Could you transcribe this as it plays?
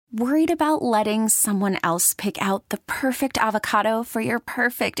Worried about letting someone else pick out the perfect avocado for your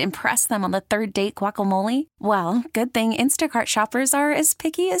perfect impress them on the third date guacamole? Well, good thing Instacart shoppers are as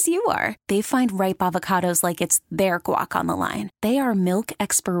picky as you are. They find ripe avocados like it's their guac on the line. They are milk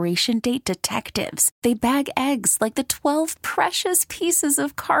expiration date detectives. They bag eggs like the 12 precious pieces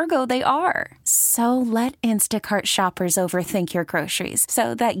of cargo they are. So let Instacart shoppers overthink your groceries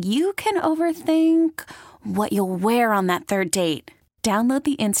so that you can overthink what you'll wear on that third date. Download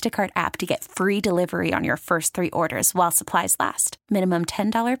the Instacart app to get free delivery on your first 3 orders while supplies last. Minimum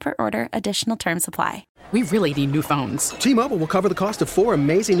 $10 per order. Additional terms apply. We really need new phones. T-Mobile will cover the cost of 4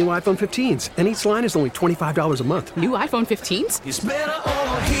 amazing new iPhone 15s, and each line is only $25 a month. New iPhone 15s? It's better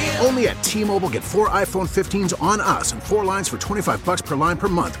over here. Only at T-Mobile, get 4 iPhone 15s on us and 4 lines for $25 per line per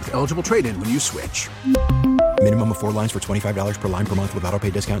month with eligible trade-in when you switch. Minimum of 4 lines for $25 per line per month with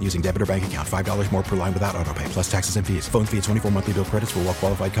autopay discount using debit or bank account. $5 more per line without autopay, plus taxes and fees. Phone fee at 24 monthly bill credits for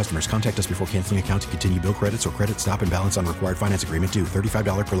well-qualified customers. Contact us before canceling account to continue bill credits or credit stop and balance on required finance agreement due.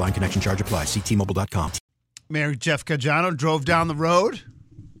 $35 per line connection charge applies. See T-Mobile.com. Mayor Jeff Caggiano drove down the road.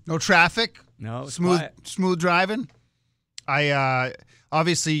 No traffic. No, smooth driving.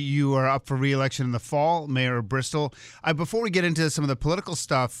 Obviously, you are up for re-election in the fall, Mayor of Bristol. Before we get into some of the political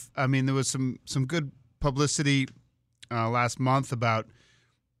stuff, I mean, there was some good publicity last month about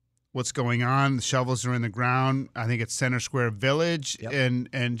what's going on. The shovels are in the ground. I think it's Center Square Village. Yep.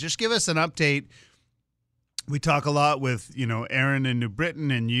 And just give us an update. We talk a lot with, Aaron in New Britain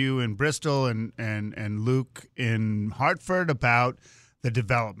and you in Bristol and Luke in Hartford about the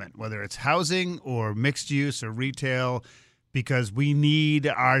development, whether it's housing or mixed use or retail, because we need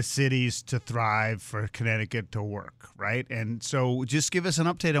our cities to thrive for Connecticut to work, right? And so just give us an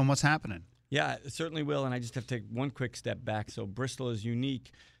update on what's happening. Yeah, it certainly will, and I just have to take one quick step back. So Bristol is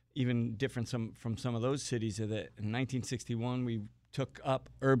unique, even different from some of those cities. That in 1961, we took up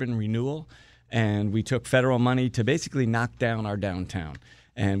urban renewal, and we took federal money to basically knock down our downtown.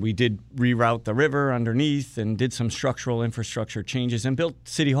 And we did reroute the river underneath and did some structural infrastructure changes and built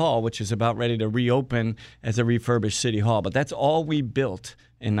City Hall, which is about ready to reopen as a refurbished City Hall. But that's all we built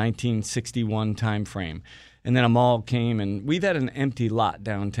in 1961 timeframe. And then a mall came, and we've had an empty lot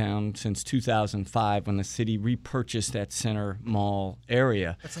downtown since 2005 when the city repurchased that center mall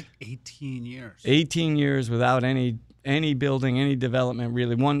area. That's like 18 years. 18 years without any building, any development,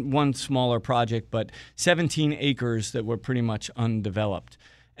 really. One smaller project, but 17 acres that were pretty much undeveloped.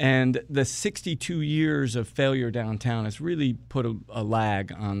 And the 62 years of failure downtown has really put a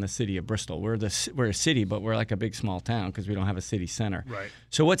lag on the city of Bristol. We're a city, but we're like a big small town because we don't have a city center. Right.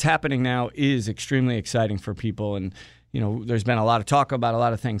 So what's happening now is extremely exciting for people. And there's been a lot of talk about a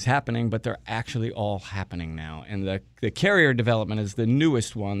lot of things happening, but they're actually all happening now. And the carrier development is the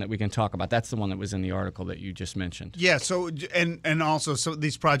newest one that we can talk about. That's the one that was in the article that you just mentioned. Yeah. So and also, so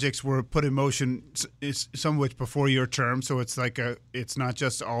these projects were put in motion, some of which before your term. So it's it's not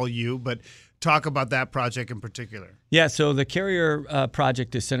just all you, but talk about that project in particular. Yeah, so the carrier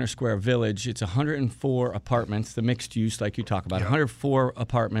project is Center Square Village. It's 104 apartments, the mixed use like you talk about, 104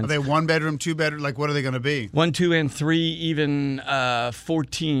 apartments. Are they 1 bedroom, 2 bedroom? Like, what are they going to be? 1, 2, and 3, even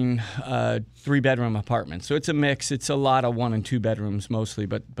 14 3-bedroom apartments. So it's a mix. It's a lot of 1 and 2 bedrooms mostly,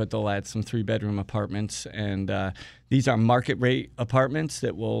 but they'll add some 3-bedroom apartments. And these are market rate apartments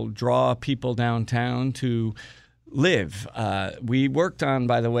that will draw people downtown to live. We worked on,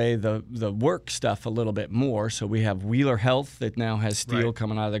 by the way, the work stuff a little bit more. So we have Wheeler Health that now has steel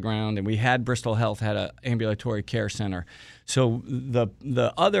coming out of the ground, and we had Bristol Health had an ambulatory care center. So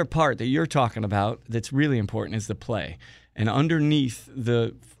the other part that you're talking about that's really important is the play. And underneath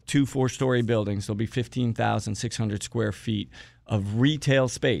the 2 4-story buildings, there'll be 15,600 square feet of retail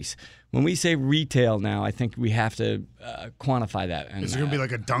space. When we say retail now, I think we have to quantify that. And, is it going to be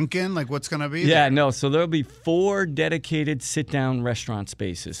like a Dunkin'? Like, what's going to be Yeah, there? no. So there'll be 4 dedicated sit-down restaurant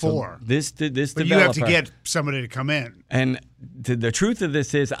spaces. 4. So this but developer, you have to get somebody to come in. And the truth of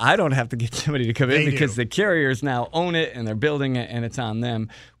this is I don't have to get somebody to come in because the carriers now own it and they're building it and it's on them.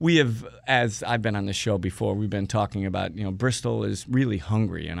 We have, as I've been on the show before, we've been talking about, Bristol is really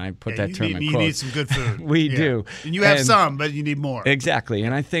hungry, and I put that term in quotes. You need some good food. We do. And you have some, but you need more. Exactly.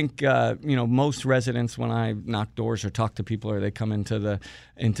 And I think, most residents, when I knock doors or talk to people or they come into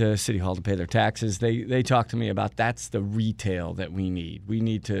City Hall to pay their taxes, they talk to me about that's the retail that we need. We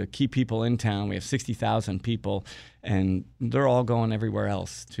need to keep people in town. We have 60,000 people, and they're all going everywhere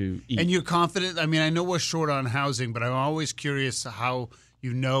else to eat. And you're confident? I mean, I know we're short on housing, but I'm always curious how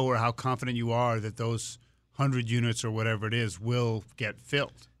you know or how confident you are that those 100 units or whatever it is will get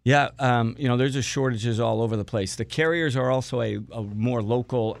filled. Yeah, there's just shortages all over the place. The carriers are also a more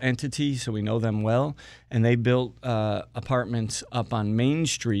local entity, so we know them well, and they built apartments up on Main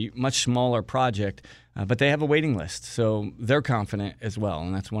Street, much smaller project, but they have a waiting list, so they're confident as well,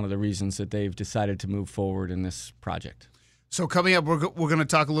 and that's one of the reasons that they've decided to move forward in this project. So coming up, we're going to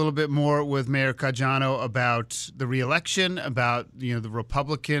talk a little bit more with Mayor Caggiano about the re-election, about the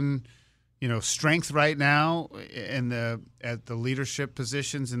Republican strength right now at the leadership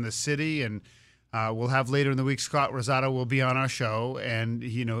positions in the city, and we'll have later in the week Scott Rosado will be on our show, and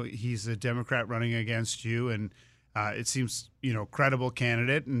he's a Democrat running against you, and it seems credible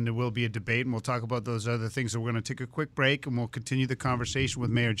candidate, and there will be a debate, and we'll talk about those other things. So we're going to take a quick break, and we'll continue the conversation with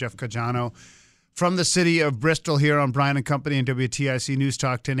Mayor Jeff Caggiano from the city of Bristol here on Bryan & Company and WTIC News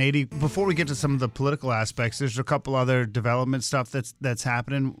Talk 1080. Before we get to some of the political aspects, there's a couple other development stuff that's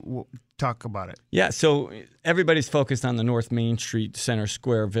happening. We'll talk about it. Yeah, so everybody's focused on the North Main Street, Center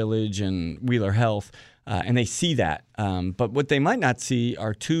Square Village, and Wheeler Health, and they see that. But what they might not see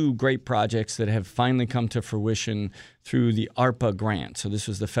are two great projects that have finally come to fruition through the ARPA grant. So this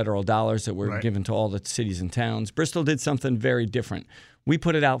was the federal dollars that were given to all the cities and towns. Bristol did something very different. We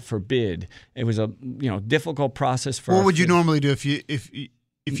put it out for bid. It was a difficult process for. What would you normally do if you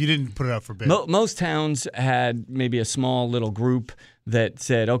didn't put it out for bid? Most towns had maybe a small little group that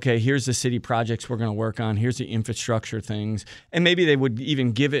said, okay, here's the city projects we're going to work on. Here's the infrastructure things. And maybe they would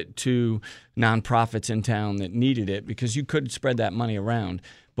even give it to nonprofits in town that needed it, because you could spread that money around.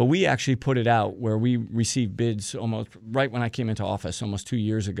 But we actually put it out where we received bids almost right when I came into office almost 2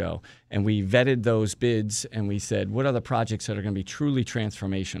 years ago. And we vetted those bids and we said, what are the projects that are going to be truly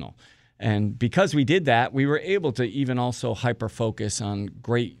transformational? And because we did that, we were able to even also hyper-focus on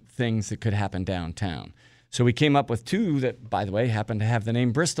great things that could happen downtown. So we came up with two that, by the way, happen to have the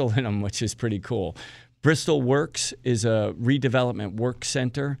name Bristol in them, which is pretty cool. Bristol Works is a redevelopment work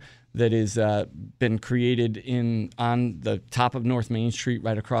center that has been created on the top of North Main Street,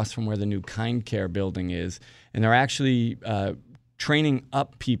 right across from where the new Kind Care building is. And they're actually training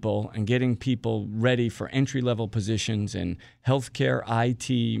up people and getting people ready for entry-level positions in healthcare,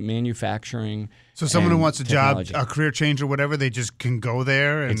 IT, manufacturing. So someone who wants a technology. job, a career change or whatever, they just can go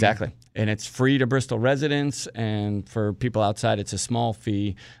there? Exactly. And it's free to Bristol residents, and for people outside, it's a small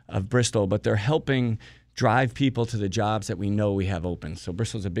fee of Bristol, but they're helping drive people to the jobs that we know we have open. So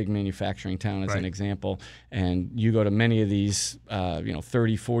Bristol's a big manufacturing town as an example, and you go to many of these 30,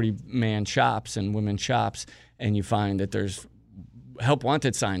 40-man shops and women's shops, and you find that there's help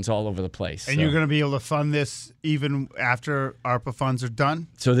wanted signs all over the place. And you're going to be able to fund this even after ARPA funds are done?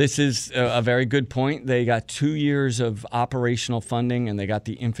 So this is a very good point. They got 2 years of operational funding, and they got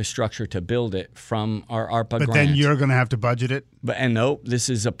the infrastructure to build it from our ARPA grant. But then you're going to have to budget it? No, this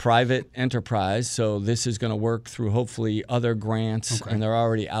is a private enterprise, so this is going to work through hopefully other grants, and they're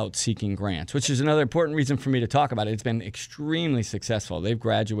already out seeking grants, which is another important reason for me to talk about it. It's been extremely successful. They've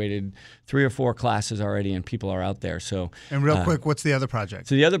graduated 3 or 4 classes already, and people are out there. So, and real quick, what's the other project?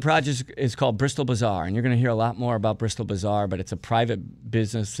 So the other project is called Bristol Bazaar, and you're going to hear a lot more about Bristol Bazaar, but it's a private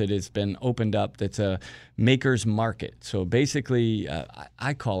business that has been opened up that's a maker's market. So basically,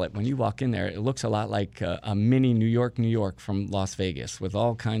 I call it, when you walk in there, it looks a lot like a mini New York from Las Vegas, with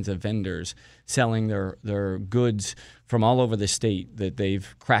all kinds of vendors selling their goods from all over the state that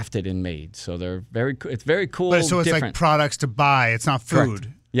they've crafted and made. So it's very cool. But so it's different. Like products to buy. It's not food.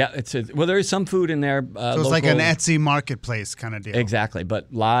 Correct. Yeah, there is some food in there. So it's like an Etsy marketplace kind of deal. Exactly,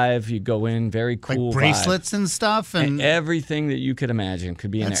 but live, you go in, very cool. Like bracelets vibe. And stuff? And everything that you could imagine could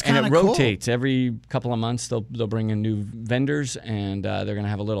be in there. And it rotates. Every couple of months, they'll bring in new vendors, and they're going to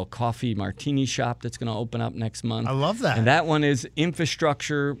have a little coffee martini shop that's going to open up next month. I love that. And that one is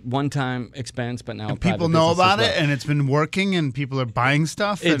infrastructure, one-time expense, but now and people know about it, and it's been working, and people are buying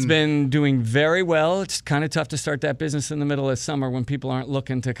stuff? It's been doing very well. It's kind of tough to start that business in the middle of summer when people aren't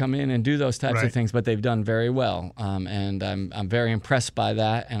looking to come in and do those types of things, but they've done very well, and I'm very impressed by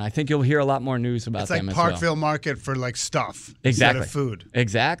that. And I think you'll hear a lot more news about them as well. It's like Parkville Market for like stuff instead of food.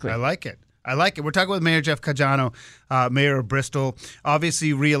 Exactly. I like it. We're talking with Mayor Jeff Caggiano, Mayor of Bristol.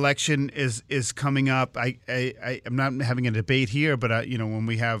 Obviously, re-election is coming up. I'm not having a debate here, but when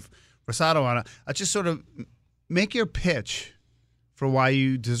we have Rosado on, I just sort of make your pitch for why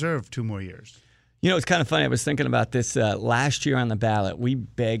you deserve 2 more years. It's kind of funny. I was thinking about this last year on the ballot. We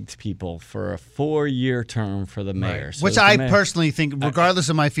begged people for a 4-year term for the mayor. Right. So which I personally think, regardless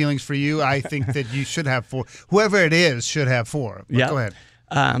of my feelings for you, I think that you should have 4. Whoever it is should have 4. Go ahead.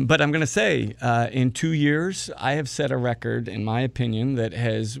 But I'm going to say, in 2 years, I have set a record, in my opinion, that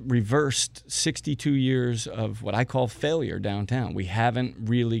has reversed 62 years of what I call failure downtown. We haven't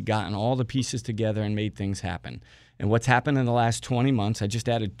really gotten all the pieces together and made things happen. And what's happened in the last 20 months, I just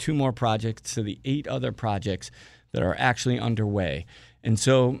added 2 more projects to the 8 other projects that are actually underway. And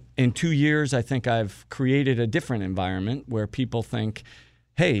so in 2 years, I think I've created a different environment where people think,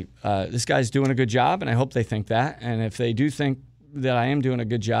 hey, this guy's doing a good job, and I hope they think that. And if they do think that I am doing a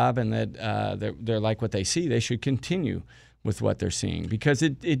good job and that they're like what they see, they should continue with what they're seeing. Because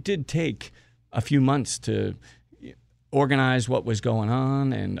it did take a few months to organize what was going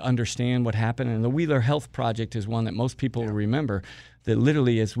on and understand what happened. And the Wheeler Health Project is one that most people will remember, that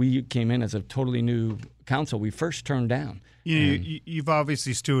literally as we came in as a totally new council, we first turned down. You've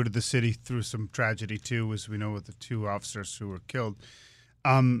obviously stewarded the city through some tragedy too, as we know, with the 2 officers who were killed.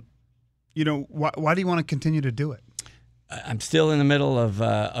 Why do you want to continue to do it? I'm still in the middle of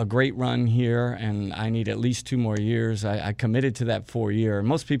a great run here, and I need at least 2 more years. I committed to that 4-year.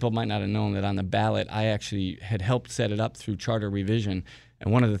 Most people might not have known that on the ballot, I actually had helped set it up through charter revision.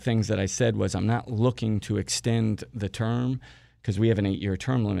 And one of the things that I said was I'm not looking to extend the term because we have an 8-year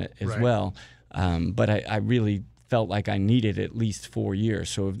term limit as well. But I really felt like I needed at least 4 years.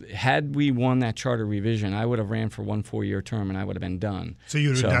 So had we won that charter revision, I would have ran for 1 4-year term and I would have been done. So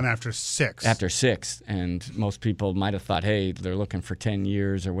you would have done after 6? After 6. And most people might have thought, hey, they're looking for 10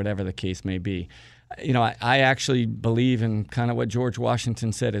 years or whatever the case may be. I actually believe in kind of what George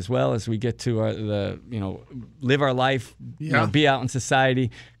Washington said as well, as we get to live our life, be out in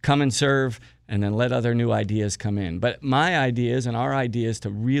society, come and serve, and then let other new ideas come in. But my ideas and our ideas to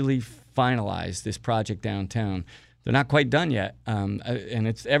really finalize this project downtown, they're not quite done yet. And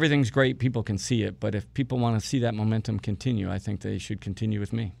everything's great. People can see it. But if people want to see that momentum continue, I think they should continue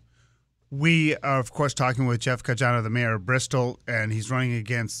with me. We are, of course, talking with Jeff Caggiano, the mayor of Bristol, and he's running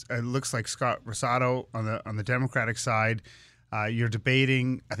against, it looks like, Scott Rosado on the Democratic side. You're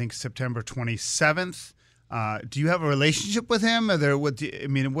debating, I think, September 27th. Do you have a relationship with him? What's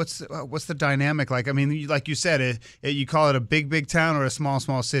the dynamic like? I mean, like you said, you call it a big town or a small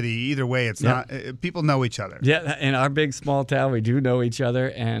city. Either way, it's not. People know each other. Yeah, in our big small town, we do know each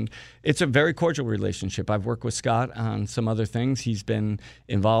other, and it's a very cordial relationship. I've worked with Scott on some other things. He's been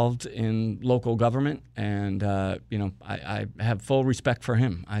involved in local government, and I have full respect for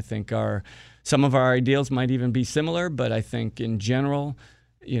him. I think some of our ideals might even be similar, but I think in general,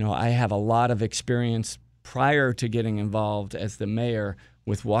 I have a lot of experience prior to getting involved as the mayor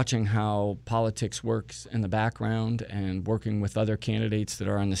with watching how politics works in the background and working with other candidates that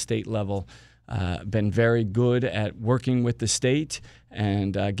are on the state level. Been very good at working with the state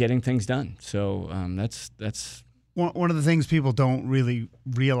and getting things done. So that's one of the things people don't really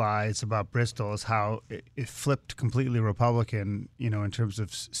realize about Bristol is how it flipped completely Republican, in terms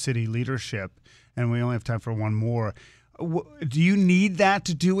of city leadership. And we only have time for one more. Do you need that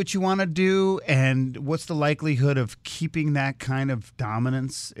to do what you want to do? And what's the likelihood of keeping that kind of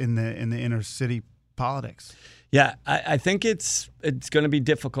dominance in the inner city politics? Yeah, I think it's going to be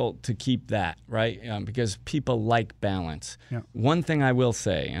difficult to keep that, right? Because people like balance. Yeah. One thing I will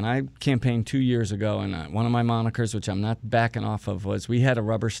say, and I campaigned 2 years ago, and one of my monikers, which I'm not backing off of, was we had a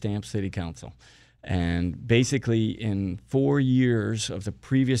rubber stamp city council. And basically in 4 years of the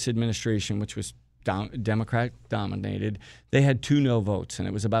previous administration, which was Democrat dominated, they had 2 no votes, and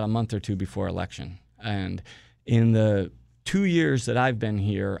it was about a month or 2 before election. And in the 2 years that I've been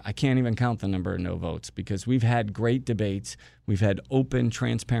here, I can't even count the number of no votes because we've had great debates, we've had open,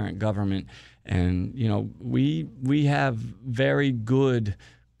 transparent government, and we have very good,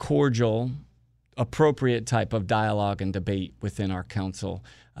 cordial, appropriate type of dialogue and debate within our council.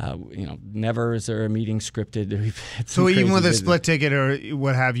 Never is there a meeting scripted. So even with a split ticket or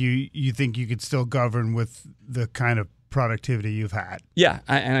what have you, you think you could still govern with the kind of productivity you've had? Yeah,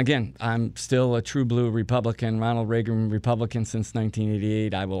 and again, I'm still a true blue Republican, Ronald Reagan Republican since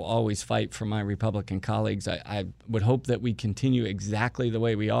 1988. I will always fight for my Republican colleagues. I would hope that we continue exactly the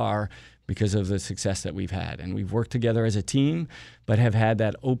way we are because of the success that we've had. And we've worked together as a team, but have had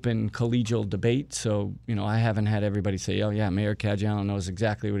that open collegial debate. So, I haven't had everybody say, oh, yeah, Mayor Caggiano knows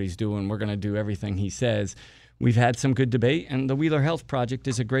exactly what he's doing. We're going to do everything he says. We've had some good debate, and the Wheeler Health Project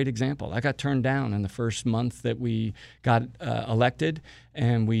is a great example. I got turned down in the first month that we got elected,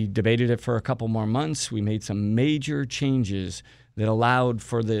 and we debated it for a couple more months. We made some major changes that allowed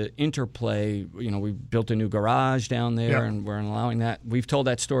for the interplay. We built a new garage down there, and we're allowing that. We've told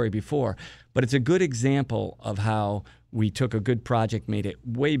that story before, but it's a good example of how we took a good project, made it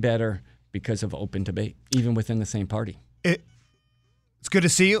way better because of open debate, even within the same party. It's good to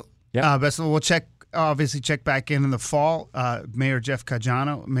see you. Yeah. Best of all, we'll check obviously check back in the fall. Mayor Jeff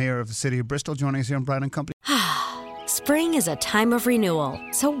Caggiano, Mayor of the City of Bristol, joining us here on Brad & Company. Spring is a time of renewal,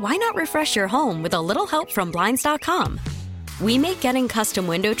 so why not refresh your home with a little help from Blinds.com? We make getting custom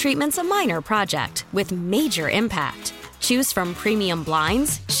window treatments a minor project with major impact. Choose from premium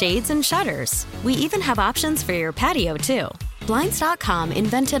blinds, shades, and shutters. We even have options for your patio, too. Blinds.com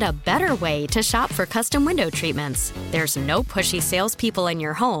invented a better way to shop for custom window treatments. There's no pushy salespeople in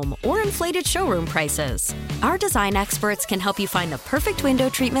your home or inflated showroom prices. Our design experts can help you find the perfect window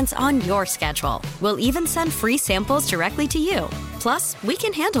treatments on your schedule. We'll even send free samples directly to you. Plus, we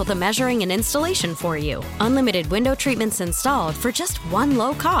can handle the measuring and installation for you. Unlimited window treatments installed for just one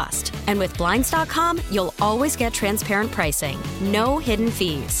low cost. And with Blinds.com, you'll always get transparent pricing. No hidden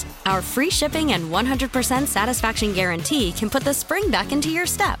fees. Our free shipping and 100% satisfaction guarantee can put the spring back into your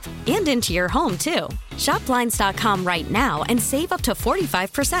step and into your home, too. Shop Blinds.com right now and save up to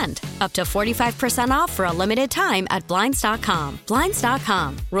 45%. Up to 45% off for a limited time at Blinds.com.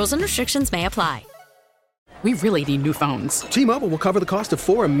 Blinds.com. Rules and restrictions may apply. We really need new phones. T-Mobile will cover the cost of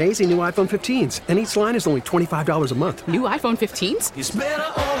 4 amazing new iPhone 15s, and each line is only $25 a month. New iPhone 15s? It's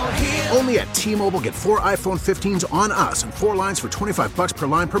better over here. Only at T-Mobile, get 4 iPhone 15s on us and 4 lines for $25 per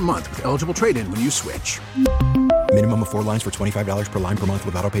line per month with eligible trade-in when you switch. Minimum of 4 lines for $25 per line per month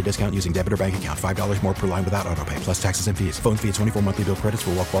with autopay discount using debit or bank account. $5 more per line without autopay, plus taxes and fees. Phone fee at 24 monthly bill credits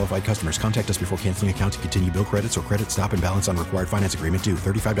for well-qualified customers. Contact us before canceling account to continue bill credits or credit stop and balance on required finance agreement due.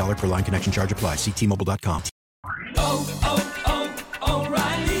 $35 per line connection charge applies. See T-Mobile.com.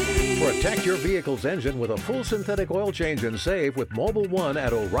 O'Reilly. Protect your vehicle's engine with a full synthetic oil change and save with Mobil 1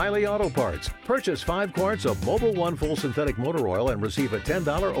 at O'Reilly Auto Parts. Purchase 5 quarts of Mobil 1 full synthetic motor oil and receive a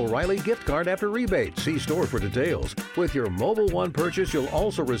 $10 O'Reilly gift card after rebate. See store for details. With your Mobil 1 purchase, you'll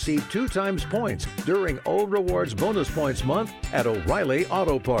also receive 2 times points during O Rewards Bonus Points Month at O'Reilly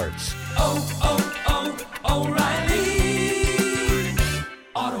Auto Parts. O'Reilly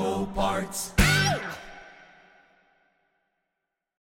Auto Parts.